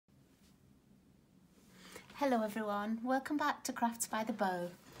Hello everyone, welcome back to Crafts by the Bow.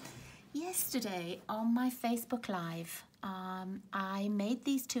 Yesterday on my Facebook Live, I made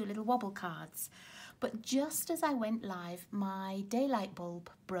these two little wobble cards, but just as I went live, my daylight bulb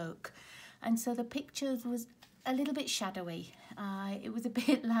broke, and so the picture was a little bit shadowy. It was a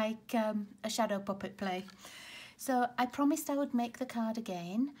bit like a shadow puppet play. So I promised I would make the card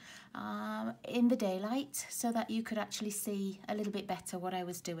again in the daylight so that you could actually see a little bit better what I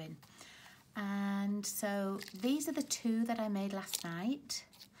was doing. And so these are the two that I made last night,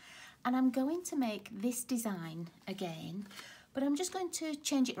 and I'm going to make this design again, but I'm just going to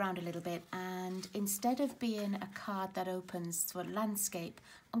change it around a little bit, and instead of being a card that opens for landscape,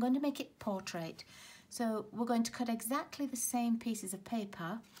 I'm going to make it portrait. So we're going to cut exactly the same pieces of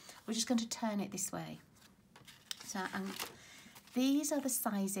paper, we're just going to turn it this way. So these are the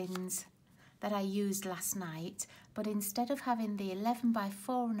sizings that I used last night, but instead of having the 11 by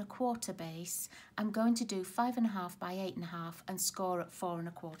 4 1/4 base, I'm going to do 5.5 by 8.5 and score at 4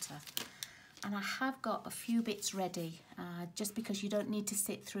 1/4. And I have got a few bits ready, just because you don't need to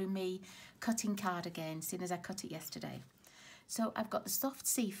sit through me cutting card again, seeing as I cut it yesterday. So I've got the soft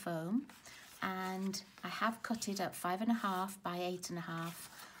sea foam, and I have cut it at 5.5 by 8.5.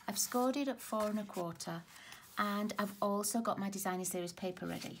 I've scored it at 4 1/4, and I've also got my designer series paper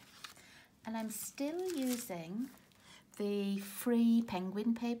ready. And I'm still using the free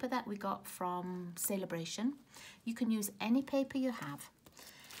penguin paper that we got from Celebration. You can use any paper you have.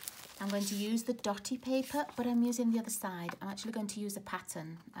 I'm going to use the dotty paper, but I'm using the other side. I'm actually going to use a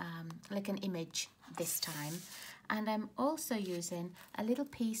pattern, like an image this time. And I'm also using a little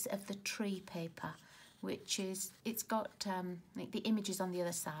piece of the tree paper, which is, it's got like the images on the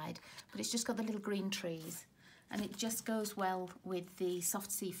other side, but it's just got the little green trees. And it just goes well with the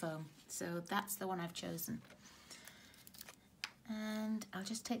soft sea foam. So that's the one I've chosen. And I'll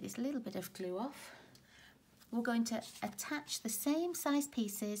just take this little bit of glue off. We're going to attach the same size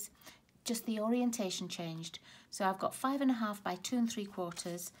pieces, just the orientation changed. So I've got 5.5 by 2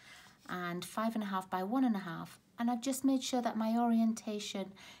 3/4 and 5.5 by 1.5. And I've just made sure that my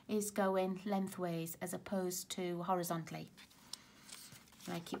orientation is going lengthways as opposed to horizontally,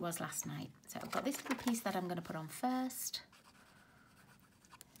 like it was last night. So I've got this little piece that I'm going to put on first.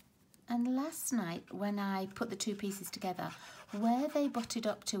 And last night when I put the two pieces together, where they butted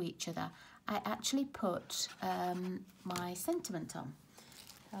up to each other, I actually put my sentiment on.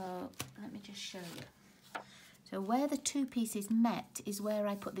 So let me just show you. So where the two pieces met is where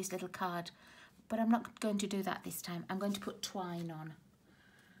I put this little card, but I'm not going to do that this time. I'm going to put twine on.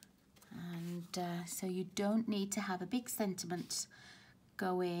 And so you don't need to have a big sentiment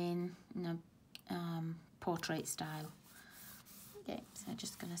going, portrait style. Okay, so I'm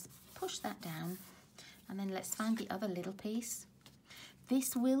just going to push that down, and then let's find the other little piece.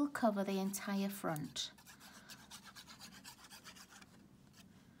 This will cover the entire front.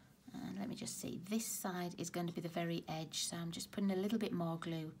 And let me just see, this side is going to be the very edge, so I'm just putting a little bit more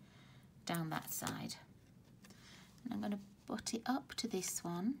glue down that side. And I'm going to butt it up to this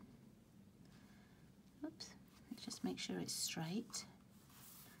one. Oops, let's just make sure it's straight.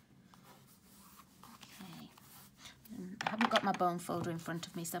 I haven't got my bone folder in front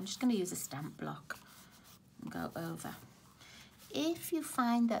of me, so I'm just going to use a stamp block and go over. If you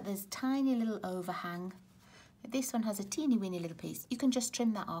find that there's tiny little overhang, this one has a teeny weeny little piece, you can just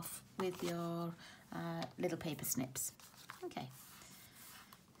trim that off with your little paper snips. Okay.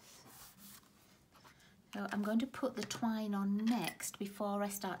 So I'm going to put the twine on next before I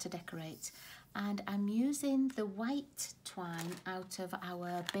start to decorate. And I'm using the white twine out of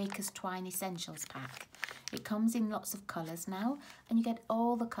our Baker's Twine Essentials pack. It comes in lots of colours now, and you get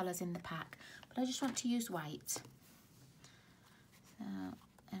all the colours in the pack, but I just want to use white. So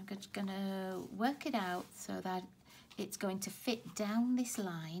I'm just going to work it out so that it's going to fit down this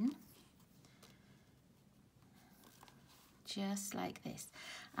line, just like this.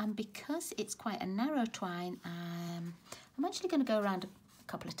 And because it's quite a narrow twine, I'm actually going to go around a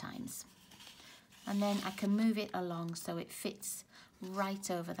couple of times. And then I can move it along so it fits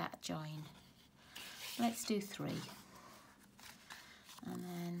right over that join. Let's do 3. And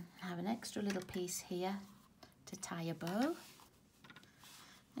then have an extra little piece here to tie a bow.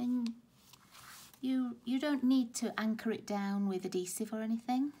 And you don't need to anchor it down with adhesive or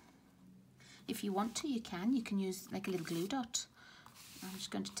anything. If you want to, you can use like a little glue dot. I'm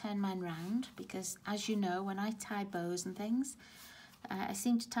just going to turn mine round because, as you know, when I tie bows and things, I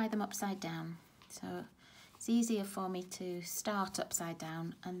seem to tie them upside down. So it's easier for me to start upside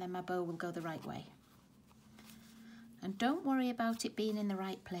down, and then my bow will go the right way. And don't worry about it being in the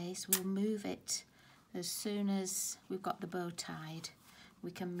right place. We'll move it as soon as we've got the bow tied.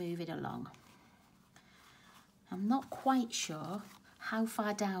 We can move it along. I'm not quite sure how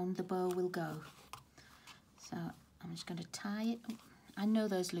far down the bow will go. So I'm just going to tie it. I know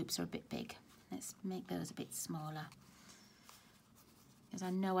those loops are a bit big. Let's make those a bit smaller, because I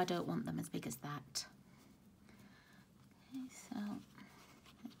know I don't want them as big as that. Okay, so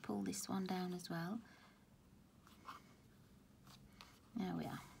let's pull this one down as well. There we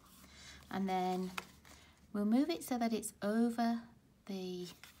are. And then we'll move it so that it's over the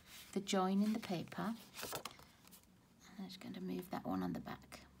join in the paper. I'm just going to move that one on the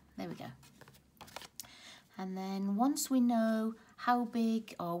back. There we go. And then once we know how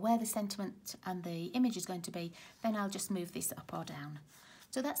big or where the sentiment and the image is going to be, then I'll just move this up or down.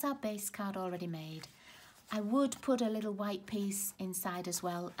 So that's our base card already made. I would put a little white piece inside as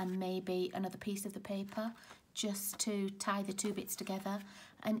well, and maybe another piece of the paper just to tie the two bits together,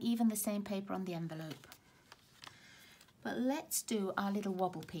 and even the same paper on the envelope. But let's do our little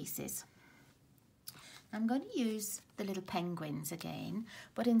wobble pieces. I'm going to use the little penguins again,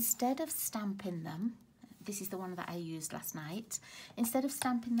 but instead of stamping them, this is the one that I used last night, instead of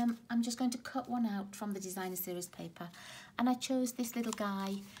stamping them, I'm just going to cut one out from the designer series paper, and I chose this little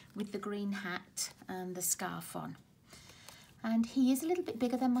guy with the green hat and the scarf on. And he is a little bit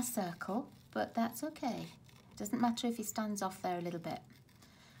bigger than my circle, but that's okay. It doesn't matter if he stands off there a little bit.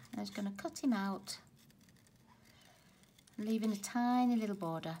 I'm just going to cut him out, leaving a tiny little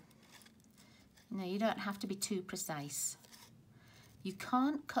border. You know, you don't have to be too precise. You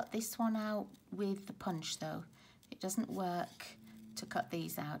can't cut this one out with the punch though. It doesn't work to cut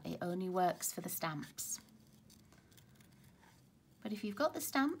these out. It only works for the stamps. But if you've got the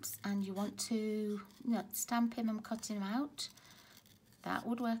stamps and you want to, stamp him and cut him out, that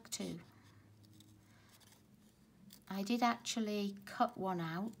would work too. I did actually cut one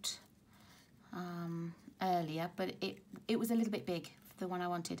out earlier, but it was a little bit big for the one I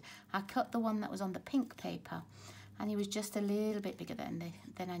wanted. I cut the one that was on the pink paper, and he was just a little bit bigger than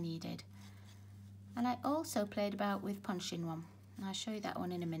I needed. And I also played about with punching one, and I'll show you that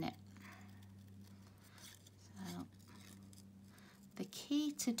one in a minute. So the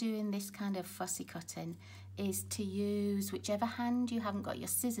key to doing this kind of fussy cutting is to use whichever hand you haven't got your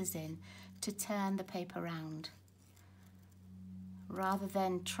scissors in to turn the paper round, rather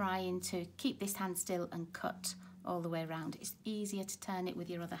than trying to keep this hand still and cut all the way around. It's easier to turn it with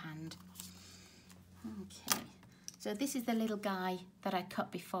your other hand. Okay, so this is the little guy that I cut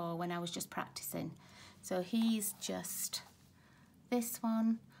before when I was just practicing. So he's just this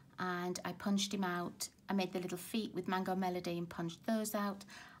one, and I punched him out. I made the little feet with Mango Melody and punched those out,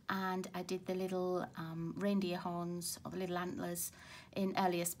 and I did the little reindeer horns or the little antlers in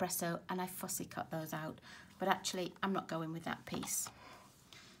early espresso, and I fussy cut those out. But actually, I'm not going with that piece.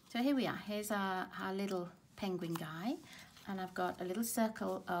 So here we are. Here's our little penguin guy, and I've got a little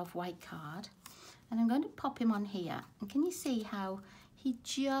circle of white card, and I'm going to pop him on here. And can you see how he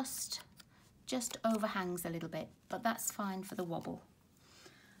just overhangs a little bit, but that's fine for the wobble.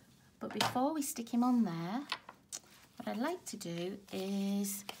 But before we stick him on there, what I'd like to do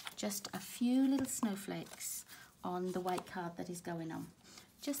is just a few little snowflakes on the white card that is going on,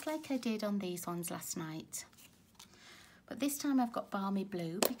 just like I did on these ones last night. But this time I've got balmy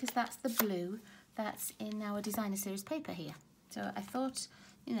blue, because that's the blue that's in our designer series paper here. So I thought,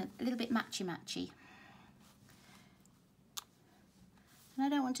 a little bit matchy-matchy. And I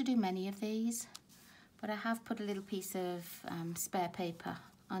don't want to do many of these, but I have put a little piece of spare paper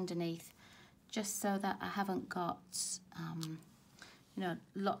underneath, just so that I haven't got,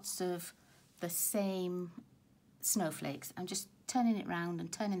 lots of the same snowflakes. I'm just turning it round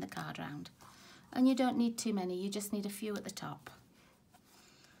and turning the card round. And you don't need too many, you just need a few at the top.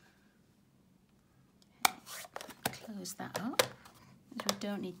 Close that up, because we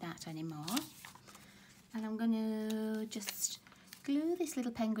don't need that anymore. And I'm going to just glue this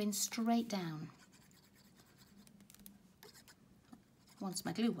little penguin straight down. Once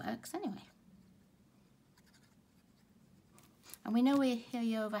my glue works, anyway. And we know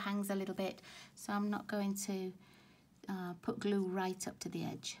he overhangs a little bit, so I'm not going to put glue right up to the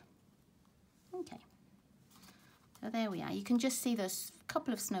edge. Okay, so there we are. You can just see those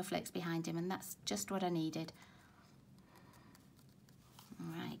couple of snowflakes behind him, and that's just what I needed.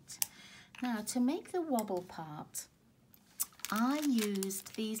 All right, now to make the wobble part, I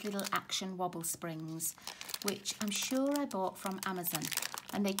used these little action wobble springs, which I'm sure I bought from Amazon,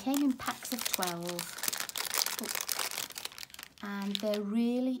 and they came in packs of 12, and they're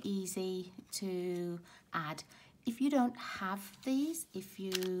really easy to add. If you don't have these, if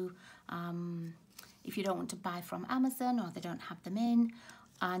you don't want to buy from Amazon, or they don't have them in,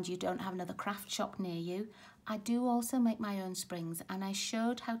 and you don't have another craft shop near you, I do also make my own springs, and I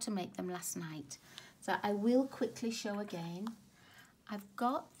showed how to make them last night. So I will quickly show again. I've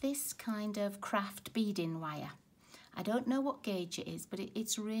got this kind of craft beading wire. I don't know what gauge it is, but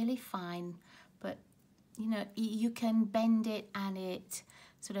it's really fine. But you know, you can bend it and it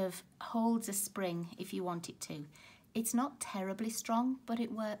sort of holds a spring if you want it to. It's not terribly strong, but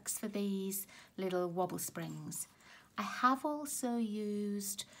it works for these little wobble springs. I have also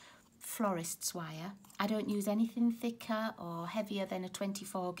used florist's wire. I don't use anything thicker or heavier than a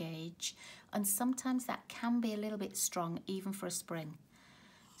 24 gauge, and sometimes that can be a little bit strong even for a spring.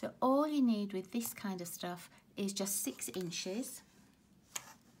 So all you need with this kind of stuff is just 6 inches.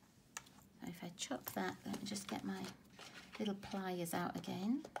 So if I chuck that, let me just get my little pliers out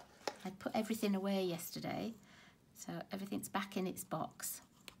again. I put everything away yesterday, so everything's back in its box.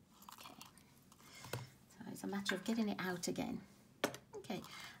 Okay, so it's a matter of getting it out again. Okay,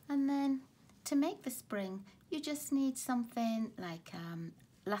 and then to make the spring, you just need something like,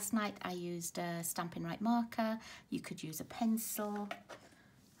 last night I used a Stampin' Right marker. You could use a pencil.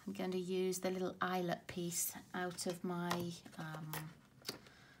 I'm going to use the little eyelet piece out of my,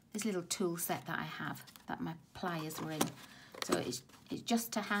 this little tool set that I have, that my pliers were in. So it's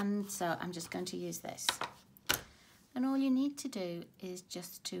just to hand, so I'm just going to use this. And all you need to do is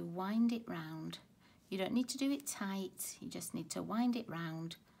just to wind it round. You don't need to do it tight, you just need to wind it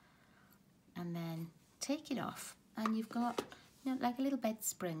round and then take it off. And you've got, you know, like a little bed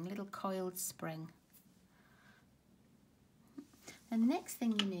spring, little coiled spring. The next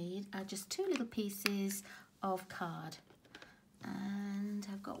thing you need are just 2 little pieces of card. And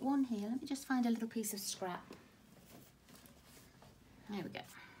I've got one here. Let me just find a little piece of scrap. There we go.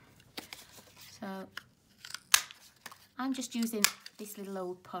 So I'm just using this little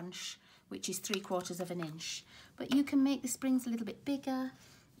old punch, which is 3/4 of an inch. But you can make the springs a little bit bigger.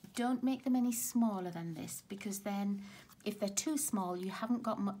 Don't make them any smaller than this, because then if they're too small, you haven't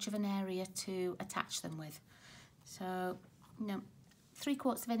got much of an area to attach them with. So, you know,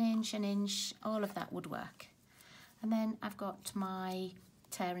 3/4 of an inch, all of that would work. And then I've got my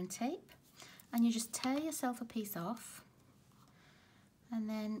tear and tape, and you just tear yourself a piece off, and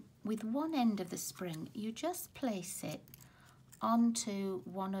then with one end of the spring, you just place it onto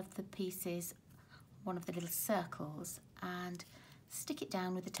one of the pieces, one of the little circles, and stick it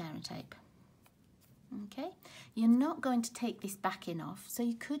down with the tear and tape. Okay, you're not going to take this backing off, so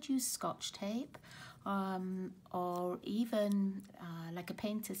you could use Scotch tape or even like a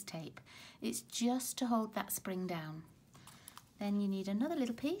painter's tape. It's just to hold that spring down. Then you need another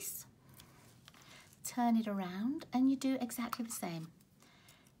little piece, turn it around, and you do exactly the same.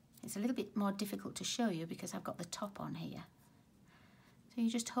 It's a little bit more difficult to show you because I've got the top on here. So you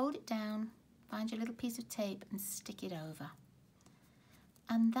just hold it down, find your little piece of tape and stick it over.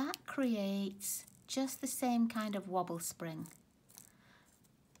 And that creates just the same kind of wobble spring.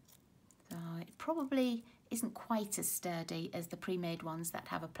 So it probably isn't quite as sturdy as the pre-made ones that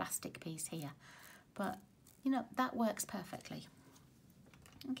have a plastic piece here, but you know, that works perfectly.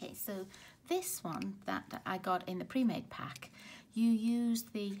 Okay, so this one that I got in the pre-made pack, you use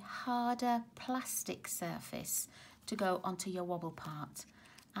the harder plastic surface to go onto your wobble part.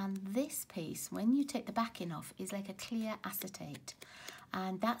 And this piece, when you take the backing off, is like a clear acetate.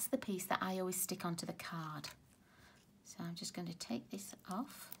 And that's the piece that I always stick onto the card. So I'm just going to take this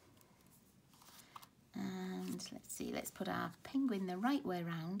off. And let's see, let's put our penguin the right way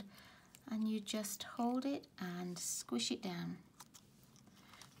round. And you just hold it and squish it down.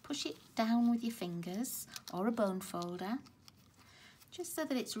 Push it down with your fingers or a bone folder, just so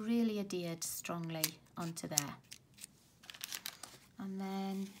that it's really adhered strongly onto there. And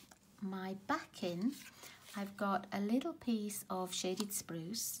then my backing, I've got a little piece of shaded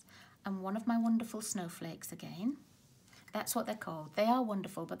spruce and one of my wonderful snowflakes again. That's what they're called. They are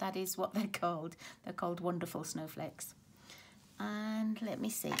wonderful, but that is what they're called. They're called wonderful snowflakes. And let me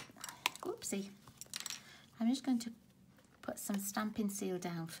see. Whoopsie. I'm just going to put some Stampin' Seal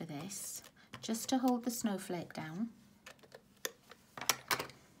down for this, just to hold the snowflake down.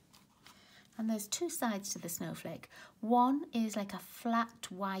 And there's 2 sides to the snowflake. One is like a flat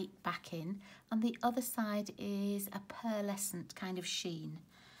white backing, and the other side is a pearlescent kind of sheen.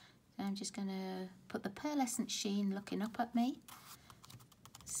 So I'm just going to put the pearlescent sheen looking up at me,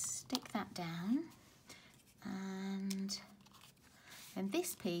 stick that down, and then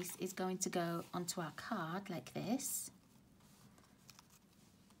this piece is going to go onto our card like this.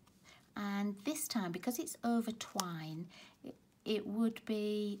 And this time, because it's over twine, it would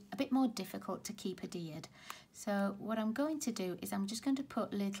be a bit more difficult to keep adhered. So what I'm going to do is I'm just going to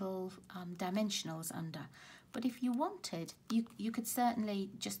put little dimensionals under. But if you wanted, you could certainly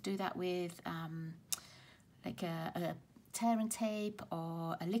just do that with like a tear and tape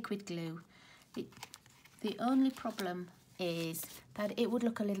or a liquid glue. The only problem is that it would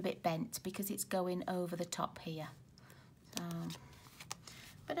look a little bit bent because it's going over the top here.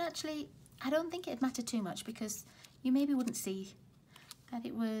 But actually, I don't think it'd matter too much because you maybe wouldn't see that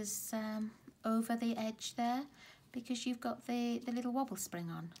it was over the edge there because you've got the little wobble spring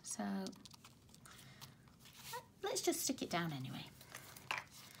on. So let's just stick it down anyway.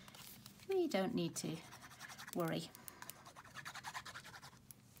 We don't need to worry.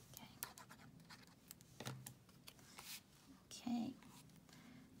 Okay,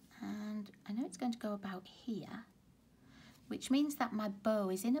 and I know it's going to go about here, which means that my bow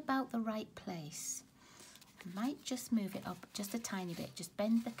is in about the right place. I might just move it up just a tiny bit, just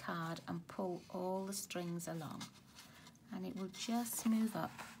bend the card and pull all the strings along, and it will just move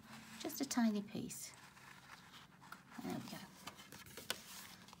up just a tiny piece. There we go.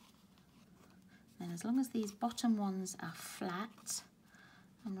 And as long as these bottom ones are flat,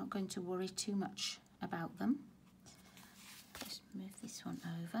 I'm not going to worry too much about them. Just move this one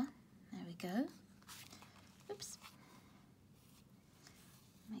over. There we go. Oops.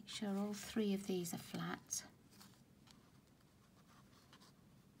 Make sure all three of these are flat.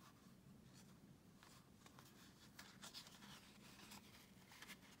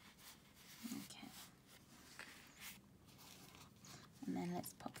 Okay. And then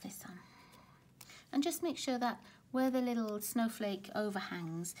let's pop this on. And just make sure that where the little snowflake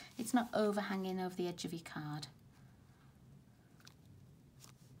overhangs, it's not overhanging over the edge of your card.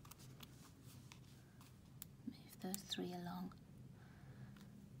 Move those three along.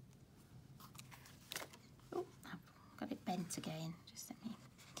 Oh, I've got it bent again.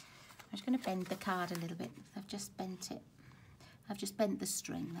 I'm just going to bend the card a little bit. I've just bent it. I've just bent the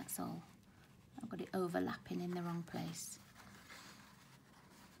string, that's all. I've got it overlapping in the wrong place.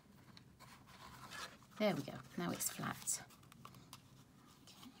 There we go, now it's flat.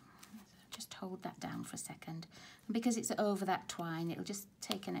 Okay, just hold that down for a second. And because it's over that twine, it'll just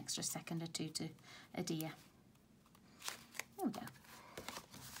take an extra second or two to adhere. There we go.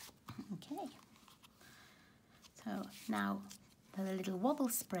 Okay. So now the little wobble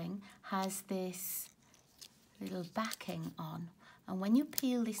spring has this little backing on. And when you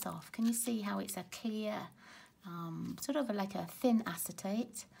peel this off, can you see how it's a clear, sort of like a thin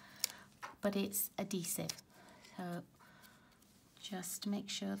acetate? But it's adhesive, so just make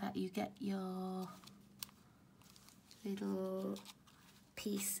sure that you get your little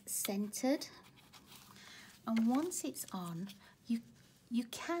piece centered, and once it's on, you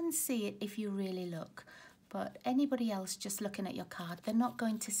can see it if you really look, but anybody else just looking at your card, they're not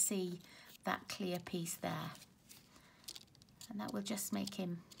going to see that clear piece there, and that will just make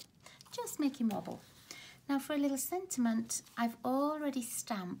him wobble. Now for a little sentiment, I've already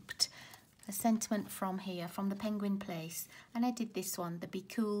stamped a sentiment from here, from the Penguin Place, and I did this one, the Be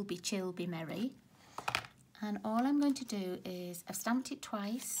Cool, Be Chill, Be Merry. And all I'm going to do is, I've stamped it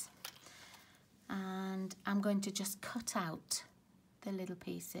twice, and I'm going to just cut out the little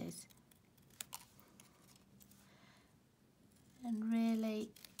pieces. And really,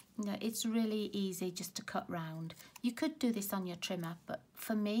 it's really easy just to cut round. You could do this on your trimmer, but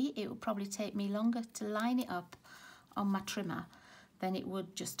for me, it would probably take me longer to line it up on my trimmer than it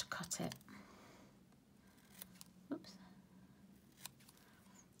would just to cut it. Oops.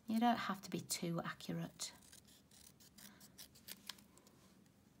 You don't have to be too accurate.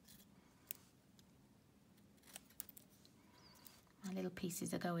 My little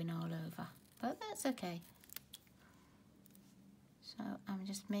pieces are going all over, but that's okay. So I'm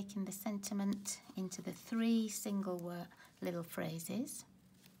just making the sentiment into the 3 single word little phrases.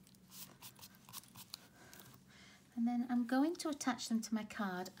 And then I'm going to attach them to my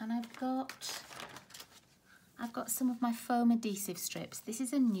card, and I've got some of my foam adhesive strips. This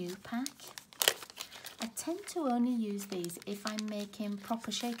is a new pack. I tend to only use these if I'm making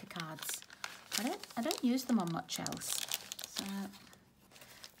proper shaker cards. I don't use them on much else.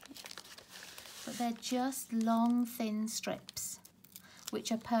 But they're just long, thin strips,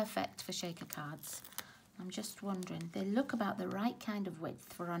 which are perfect for shaker cards. I'm just wondering, they look about the right kind of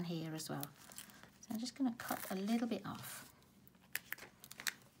width for on here as well. So I'm just going to cut a little bit off.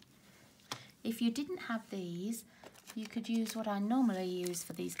 If you didn't have these, you could use what I normally use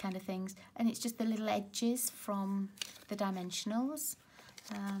for these kind of things, and it's just the little edges from the dimensionals,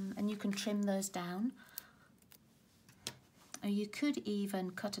 and you can trim those down. Or you could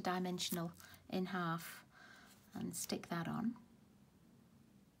even cut a dimensional in half and stick that on.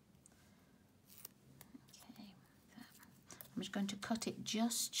 Okay, I'm just going to cut it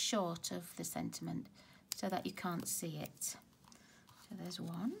just short of the sentiment so that you can't see it. So there's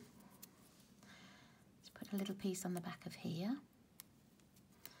one. Let's put a little piece on the back of here.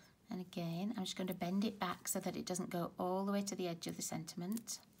 And again, I'm just going to bend it back so that it doesn't go all the way to the edge of the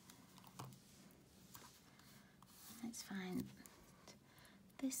sentiment. Let's find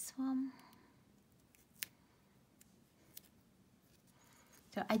this one.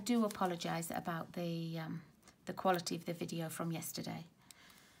 So I do apologise about the quality of the video from yesterday.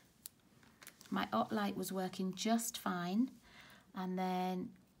 My lite was working just fine, and then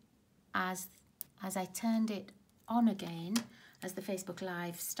as I turned it on again, as the Facebook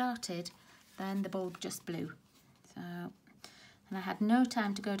Live started, then the bulb just blew. So, and I had no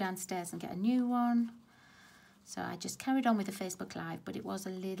time to go downstairs and get a new one. So I just carried on with the Facebook Live, but it was a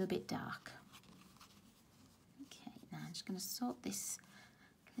little bit dark. Okay, now I'm just going to sort this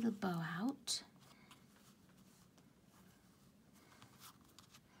little bow out.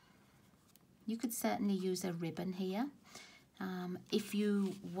 You could certainly use a ribbon here. If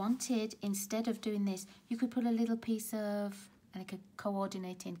you wanted, instead of doing this, you could put a little piece of like a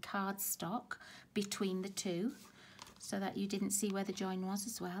coordinating cardstock between the two so that you didn't see where the join was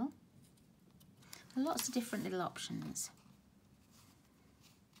as well. Lots of different little options.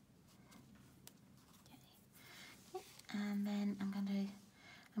 Okay. And then I'm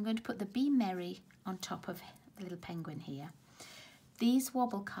going to put the Be Merry on top of the little penguin here. These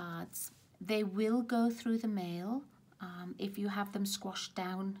wobble cards, they will go through the mail if you have them squashed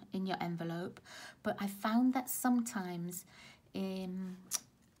down in your envelope, but I found that sometimes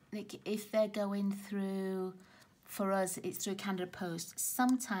like if they're going through, for us it's through Canada Post,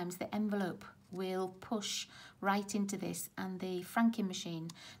 sometimes the envelope will push right into this and the franking machine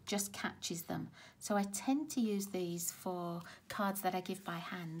just catches them. So I tend to use these for cards that I give by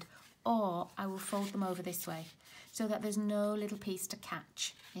hand, or I will fold them over this way so that there's no little piece to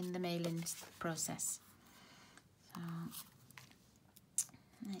catch in the mailing process. So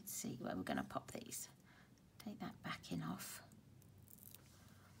let's see where we're going to pop these. Take that backing off.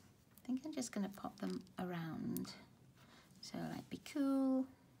 I think I'm just going to pop them around. So like Be Cool.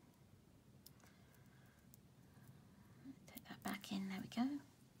 Take that back in, there we go.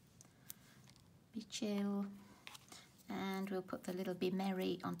 Be Chill. And we'll put the little Be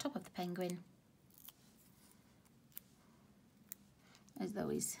Merry on top of the penguin, as though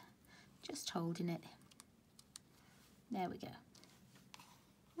he's just holding it. There we go.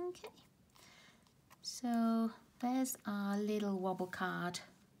 Okay. So there's our little wobble card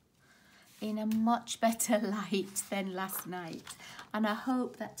in a much better light than last night, and I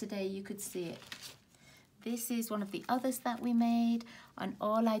hope that today you could see it. This is one of the others that we made, and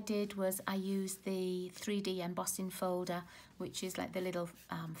all I did was I used the 3D embossing folder, which is like the little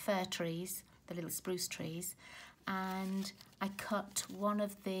fir trees, the little spruce trees, and I cut one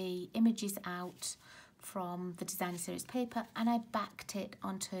of the images out from the designer series paper and I backed it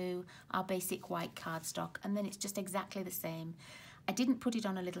onto our basic white cardstock, and then it's just exactly the same. I didn't put it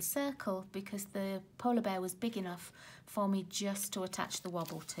on a little circle because the polar bear was big enough for me just to attach the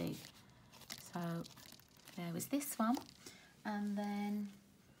wobble to. So there was this one, and then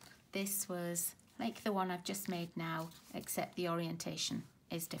this was like the one I've just made now, except the orientation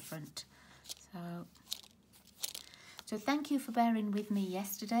is different. So thank you for bearing with me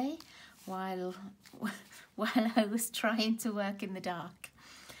yesterday while I was trying to work in the dark,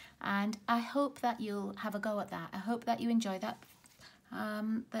 and I hope that you'll have a go at that. I hope that you enjoy that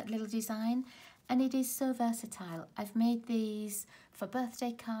that little design, and it is so versatile. I've made these for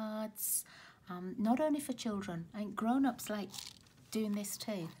birthday cards, not only for children, I think grown-ups like doing this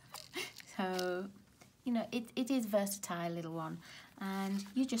too. So you know, it is versatile little one, and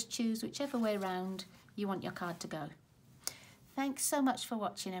you just choose whichever way round you want your card to go. Thanks so much for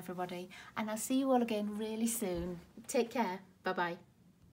watching, everybody, and I'll see you all again really soon. Take care. Bye-bye.